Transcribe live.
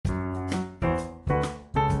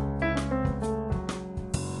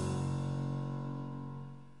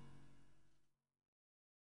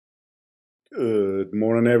Good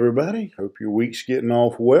morning, everybody. Hope your week's getting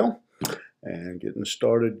off well and getting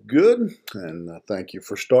started good. And thank you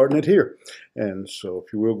for starting it here. And so,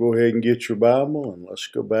 if you will, go ahead and get your Bible and let's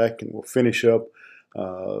go back and we'll finish up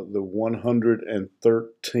the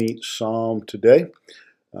 113th Psalm today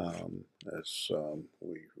as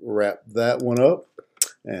we wrap that one up.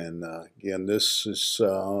 And again, this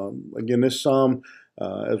psalm,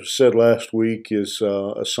 as we said last week, is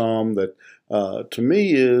a psalm that to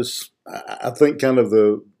me is, I think, kind of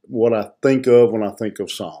what I think of when I think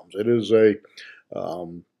of psalms. It is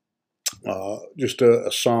um, just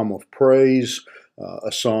a psalm of praise,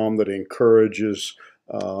 a psalm that encourages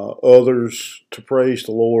others to praise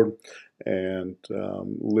the Lord and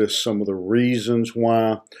lists some of the reasons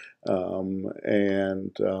why. We're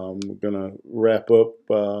going to wrap up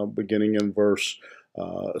beginning in verse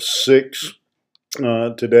 6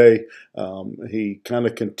 today. He kind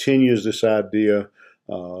of continues this idea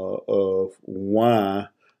of why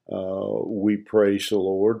we praise the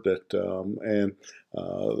Lord, that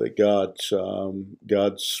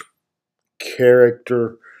God's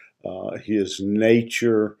character, His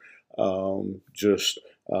nature, just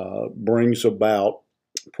brings about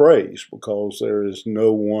praise, because there is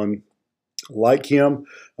no one like Him,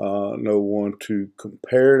 no one to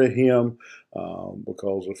compare to Him,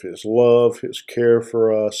 because of His love, His care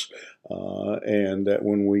for us, and that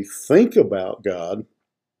when we think about God,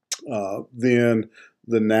 then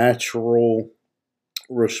the natural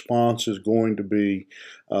response is going to be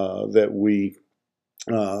that we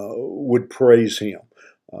would praise Him.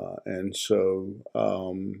 And so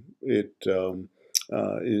it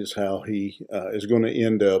is how he is going to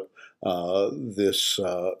end up this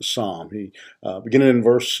psalm. Beginning in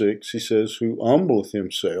verse 6, he says, "Who humbleth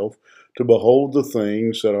himself to behold the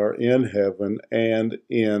things that are in heaven and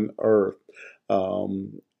in earth."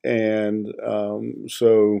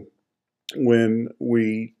 So when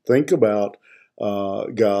we think about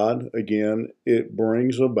God, again, it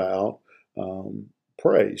brings about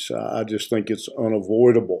praise. I just think it's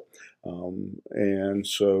unavoidable. And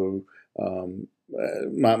so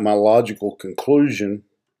my logical conclusion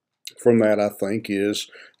from that, I think, is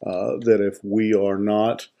that if we are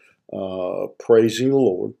not praising the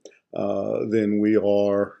Lord, then we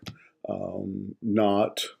are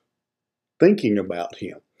not thinking about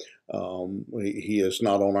Him. He is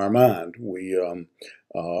not on our mind. We are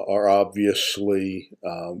obviously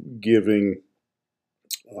giving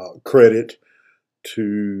credit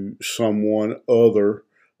to someone other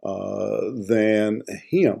than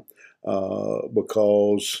Him,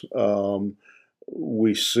 because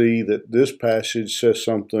we see that this passage says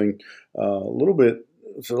something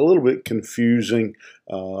it's a little bit confusing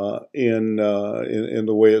in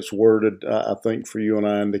the way it's worded, I think, for you and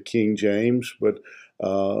I in the King James, but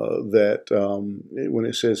when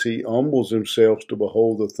it says He humbles Himself to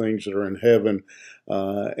behold the things that are in heaven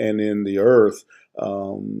and in the earth,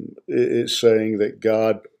 it's saying that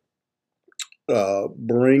God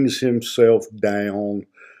brings Himself down,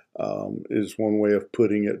 is one way of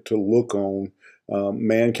putting it, to look on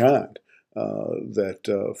mankind.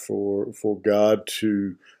 For God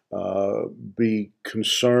to be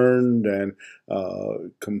concerned and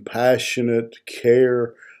compassionate,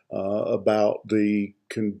 care about the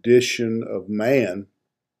condition of man,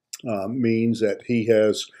 means that He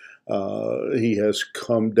has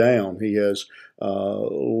come down. He has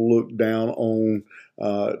looked down on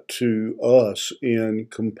to us in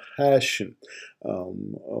compassion.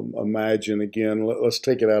 Imagine again. Let's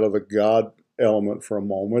take it out of the God element for a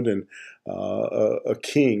moment, and a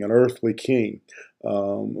king, an earthly king,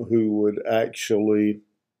 who would actually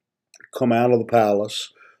come out of the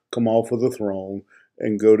palace, come off of the throne,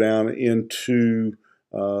 and go down into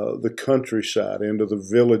the countryside, into the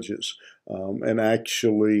villages, and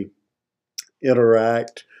actually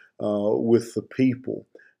interact with the people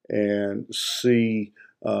and see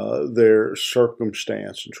their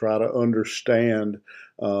circumstance and try to understand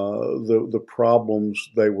the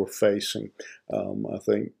problems they were facing. I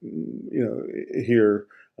think, here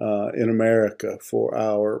in America, for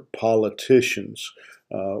our politicians,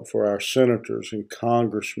 for our senators and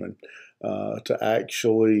congressmen, to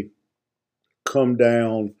actually come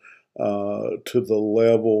down to the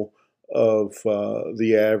level of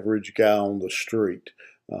the average guy on the street,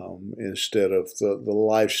 instead of the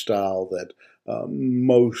lifestyle that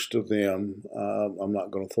most of them, I'm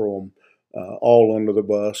not going to throw them all under the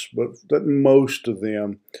bus, but that most of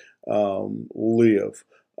them live.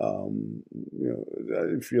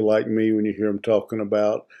 If you're like me, when you hear them talking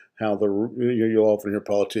about how you'll often hear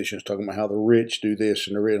politicians talking about how the rich do this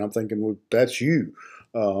and the rich, and I'm thinking, well, that's you,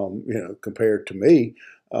 compared to me.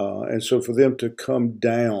 And so for them to come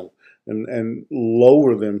down and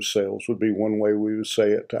lower themselves would be one way we would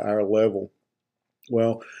say it, to our level.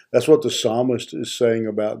 Well, that's what the psalmist is saying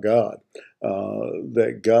about God,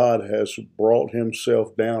 that God has brought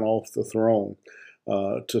himself down off the throne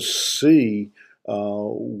to see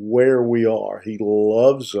where we are. He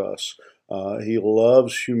loves us. He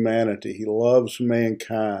loves humanity. He loves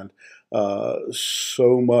mankind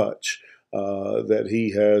so much that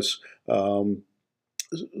he has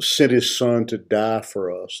sent his son to die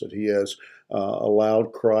for us, that he has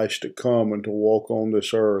allowed Christ to come and to walk on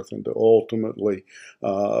this earth and to ultimately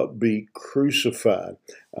be crucified.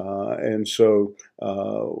 And so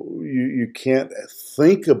you can't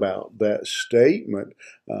think about that statement.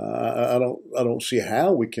 I don't see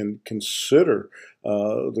how we can consider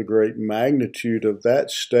the great magnitude of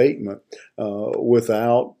that statement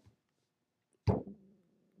without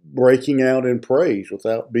breaking out in praise,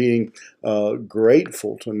 without being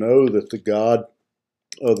grateful to know that the God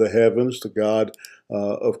of the heavens, the God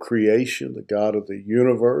of creation, the God of the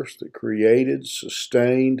universe that created,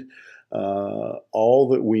 sustained all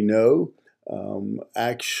that we know,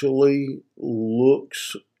 actually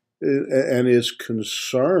looks and is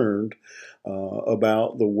concerned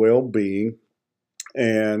about the well-being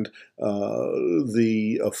and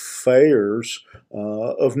the affairs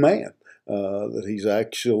of man. That he's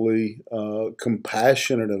actually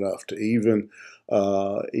compassionate enough to even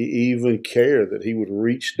care, that he would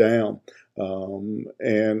reach down.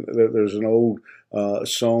 And there's an old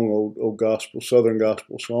old gospel, Southern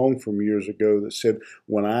gospel song from years ago that said,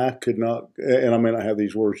 "When I could not," and I may not have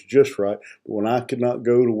these words just right, but when I could not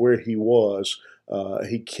go to where he was,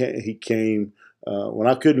 he came. When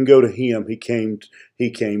I couldn't go to him, he came. He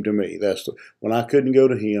came to me. When I couldn't go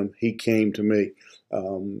to him, he came to me.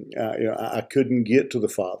 I couldn't get to the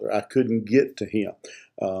Father. I couldn't get to him,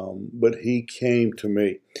 but he came to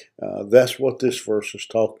me. That's what this verse is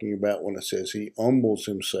talking about when it says he humbles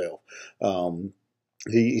himself.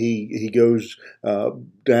 He goes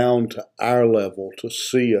down to our level to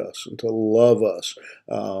see us and to love us,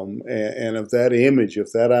 and if that image,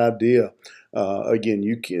 if that idea, again,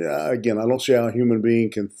 I don't see how a human being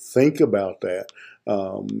can think about that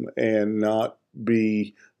and not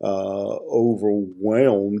be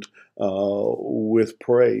overwhelmed with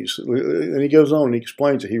praise. And he goes on and he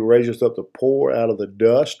explains it. He raises up the poor out of the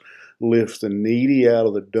dust, lifts the needy out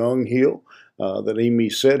of the dunghill, that he may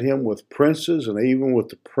set him with princes and even with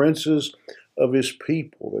the princes of his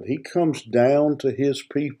people, that he comes down to his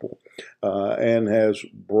people and has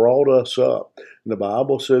brought us up. And the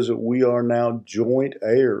Bible says that we are now joint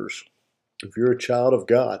heirs. If you're a child of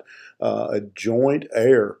God, a joint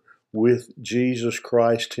heir with Jesus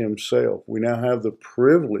Christ himself. We now have the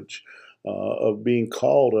privilege of being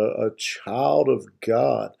called a child of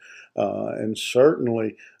God. And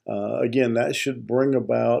certainly, again, that should bring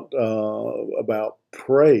about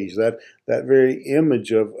praise. That very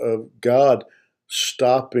image of God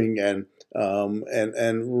stopping and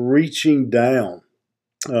reaching down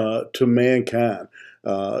to mankind,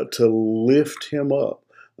 to lift him up,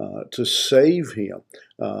 to save him,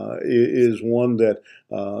 is one that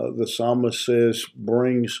the psalmist says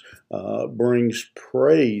brings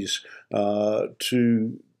praise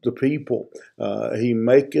to the people. He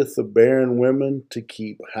maketh the barren women to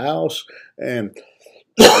keep house, and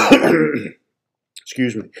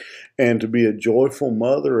excuse me, and to be a joyful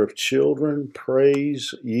mother of children.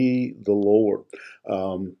 Praise ye the Lord.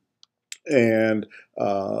 And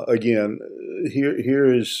again,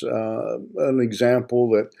 here is an example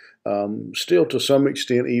that still, to some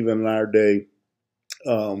extent, even in our day,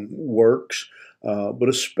 works, but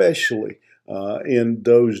especially in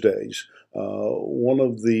those days. One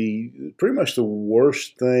of pretty much the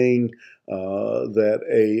worst thing that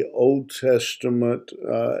a Old Testament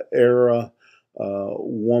era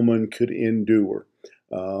woman could endure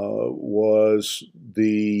was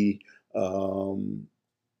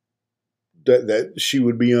that she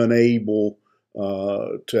would be unable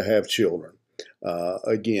to have children.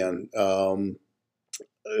 Again,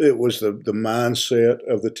 it was the mindset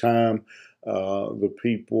of the time. The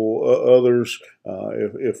people, others,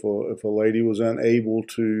 if a lady was unable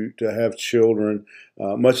to have children,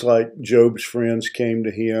 much like Job's friends came to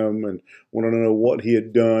him and wanted to know what he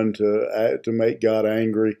had done to make God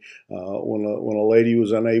angry. When a lady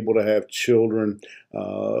was unable to have children,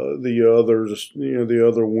 the others, the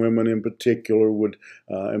other women in particular, would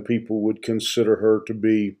and people would consider her to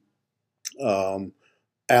be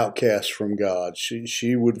outcast from God.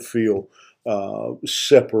 She would feel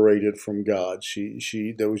separated from God.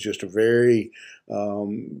 There was just a very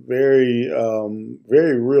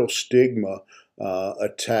real stigma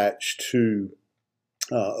attached to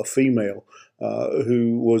a female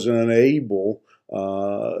who was unable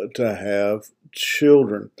to have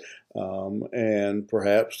children. And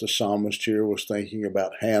perhaps the psalmist here was thinking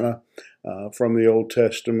about Hannah from the Old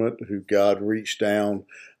Testament, who God reached down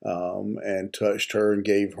and touched her and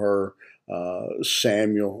gave her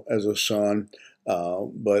Samuel as a son.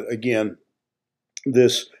 But again,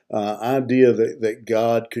 this idea that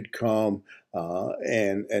God could come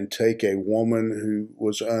and take a woman who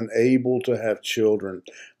was unable to have children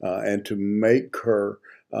and to make her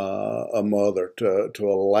a mother, to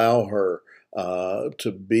allow her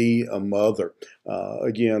to be a mother,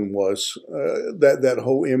 again was that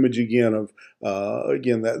whole image again of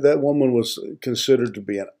again that woman was considered to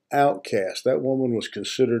be an outcast. That woman was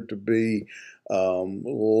considered to be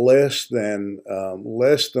less than a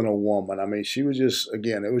woman. I mean, she was just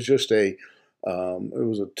again. It was just it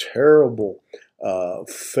was a terrible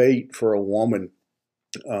fate for a woman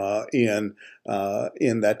in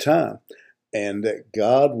that time, and that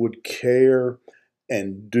God would care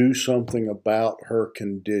and do something about her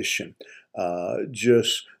condition.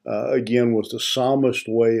 Just again was the psalmist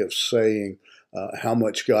way of saying how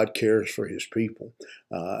much God cares for His people,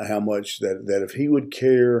 how much that if He would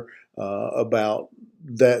care about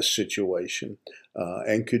that situation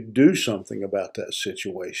and could do something about that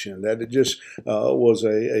situation, that it just was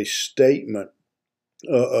a statement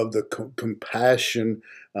of the compassion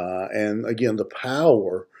and again the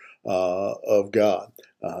power of God.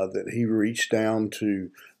 That He reached down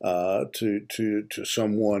to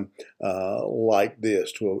someone like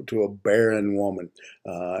this, to a barren woman,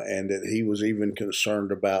 and that He was even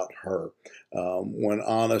concerned about her. When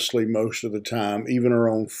honestly, most of the time, even her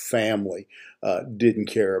own family didn't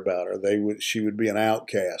care about her. She would be an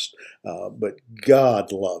outcast, but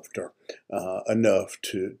God loved her enough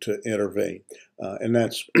to intervene, and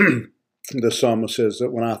that's. The psalmist says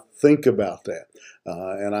that when I think about that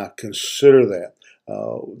and I consider that,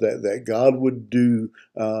 that God would do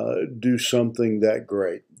something that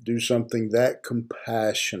great, do something that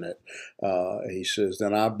compassionate. He says,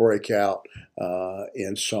 then I break out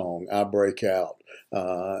in song. I break out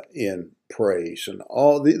in praise, and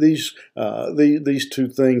all these two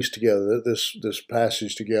things together, this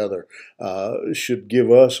passage together, should give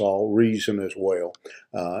us all reason as well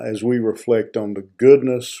as we reflect on the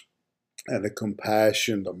goodness and the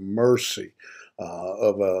compassion, the mercy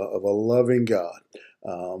of a loving God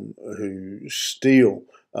who still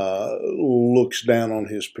looks down on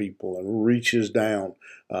His people and reaches down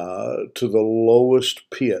to the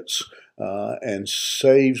lowest pits and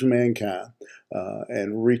saves mankind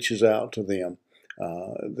and reaches out to them.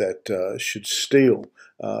 That should still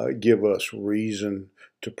give us reason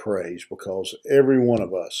to praise, because every one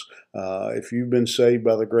of us, if you've been saved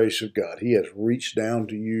by the grace of God, He has reached down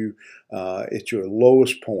to you at your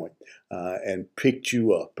lowest point and picked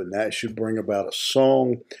you up, and that should bring about a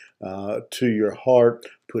song to your heart.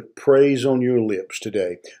 Put praise on your lips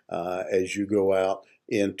today as you go out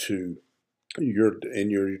into your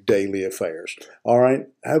daily affairs. All right,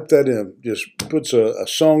 I hope that just puts a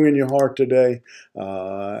song in your heart today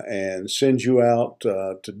and sends you out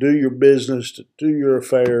to do your business, to do your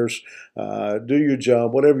affairs, do your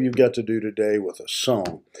job, whatever you've got to do today, with a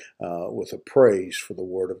song, with a praise for the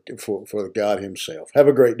word of for God Himself. Have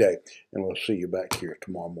a great day, and we'll see you back here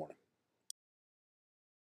tomorrow morning.